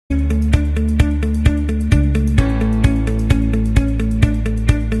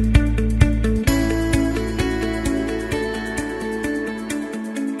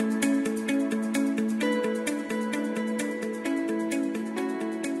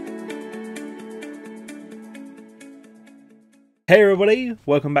Hey everybody,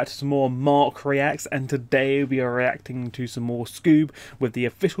 welcome back to some more Mark Reacts, and today we are reacting to some more Scoob with the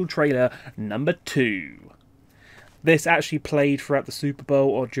official trailer number 2. This actually played throughout the Super Bowl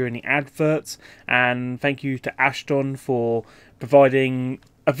or during the adverts, and thank you to Ashton for providing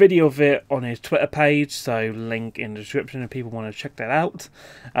a video of it on his Twitter page, so link in the description if people want to check that out.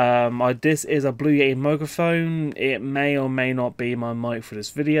 This is a Blue Yeti microphone. It may or may not be my mic for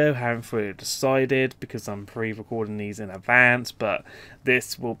this video, haven't fully decided because I'm pre-recording these in advance, but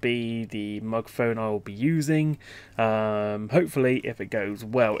this will be the microphone I will be using, hopefully if it goes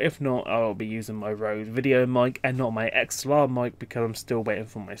well. If not, I'll be using my Rode video mic and not my XLR mic because I'm still waiting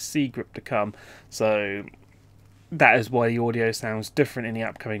for my C grip to come, so that is why the audio sounds different in the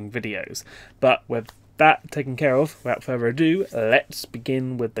upcoming videos. But with that taken care of, without further ado, let's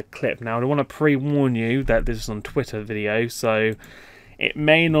begin with the clip. Now, I want to pre-warn you that this is on Twitter video, so it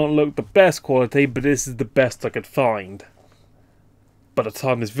may not look the best quality, but this is the best I could find. By the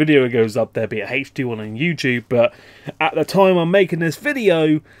time this video goes up, there'll be a HD one on YouTube, but at the time I'm making this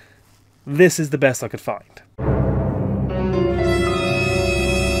video, this is the best I could find.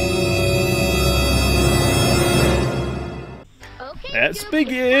 Let's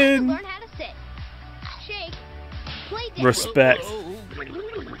begin! Learn how to sit. Shake. Play dead. Respect.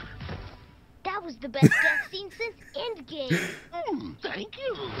 That was the best death scene since Endgame. Thank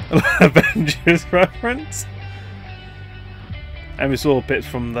you. Avengers reference. And we saw bits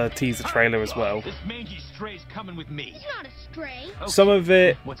from the teaser trailer as well. This mangy stray's coming with me. He's not a stray. Some of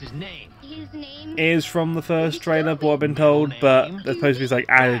it What's his name? His name is from the first trailer, what I've been told, but there's supposed to be like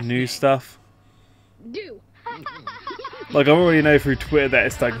added new stuff. Do. Like, I already know through Twitter that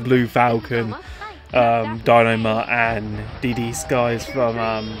it's like Blue-Falcon, Dynomutt, and Dee Dee Skyes from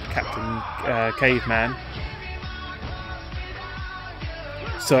Caveman.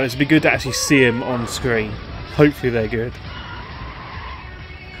 So it'd be good to actually see him on screen. Hopefully they're good.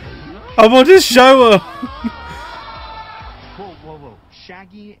 I want to show her! Whoa.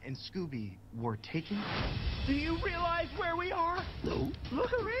 Shaggy and Scooby were taken? Do you realize where we are? No.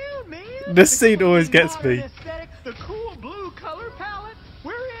 Look around, man. This scene always gets me. The cool blue color palette.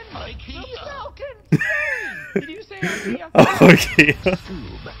 We're in IKEA. Blue Falcon. Did you say IKEA? IKEA.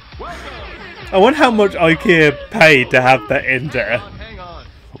 I wonder how much IKEA paid to have that in there. Hang on.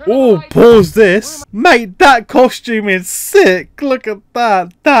 Oh, pause this. Mate, that costume is sick. Look at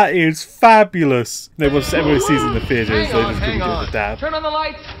that. That is fabulous. No, once everyone sees in the theaters, they just couldn't do the dab. Turn on the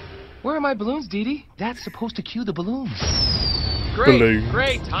lights. Where are my balloons, Dee Dee? That's supposed to cue the balloons.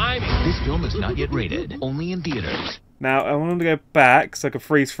 Great timing. This film is not yet rated, only in theaters. Now, I want to go back so I can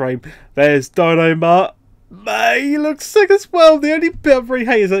freeze frame. There's Dynomutt. Mate, he looks sick as well. The only bit I really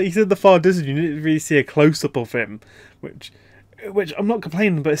hate is that he's in the far distance. You didn't really see a close-up of him, which I'm not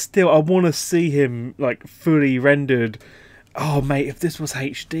complaining, but still, I want to see him like fully rendered. Oh, mate, if this was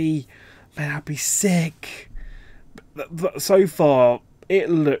HD, man, I'd be sick. But so far, it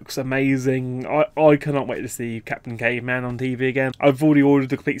looks amazing. I cannot wait to see Captain Caveman on TV again. I've already ordered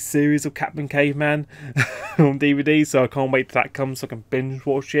the complete series of Captain Caveman on DVD, so I can't wait till that comes so I can binge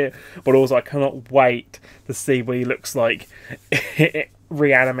watch it. But also, I cannot wait to see what he looks like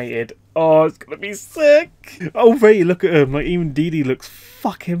reanimated. Oh, it's gonna be sick. Oh, really, look at him. Like, even Dee Dee looks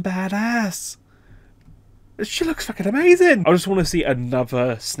fucking badass. She looks fucking amazing. I just want to see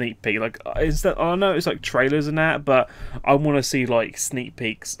another sneak peek. Like, instead, I know it's like trailers and that, but I want to see like sneak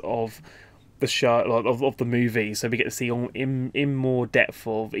peeks of the show, like of the movie, so we get to see in more depth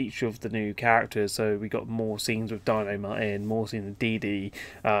of each of the new characters. So we got more scenes with Dynomutt in, more scenes with Dee Dee,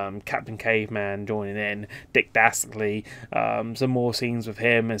 Captain Caveman joining in, Dick Dastardly, some more scenes with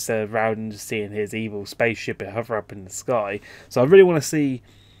him instead of Rowden just seeing his evil spaceship hover up in the sky. So I really want to see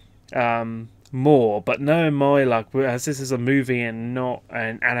more, but knowing my luck, as this is a movie and not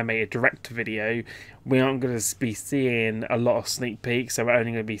an animated direct-to-video, we aren't going to be seeing a lot of sneak peeks, so we're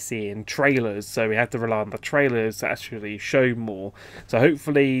only going to be seeing trailers, so we have to rely on the trailers to actually show more. So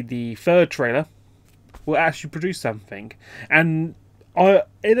hopefully the third trailer will actually produce something, and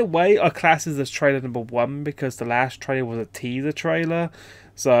in a way I class this as trailer number 1 because the last trailer was a teaser trailer.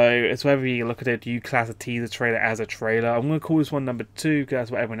 So it's whether you look at it, do you class a teaser trailer as a trailer? I'm going to call this one number 2 because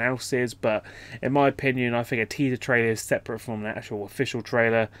that's what everyone else is. But in my opinion, I think a teaser trailer is separate from the actual official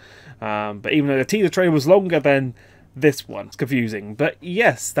trailer. But even though the teaser trailer was longer than this one, it's confusing. But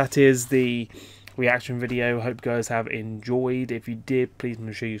yes, that is the reaction video. Hope you guys have enjoyed. If you did, please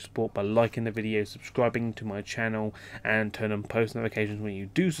make sure you support by liking the video, subscribing to my channel, and turn on post notifications when you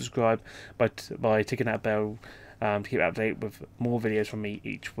do subscribe by ticking that bell to keep up to date with more videos from me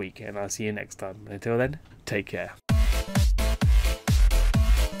each week. And I'll see you next time. Until then, take care.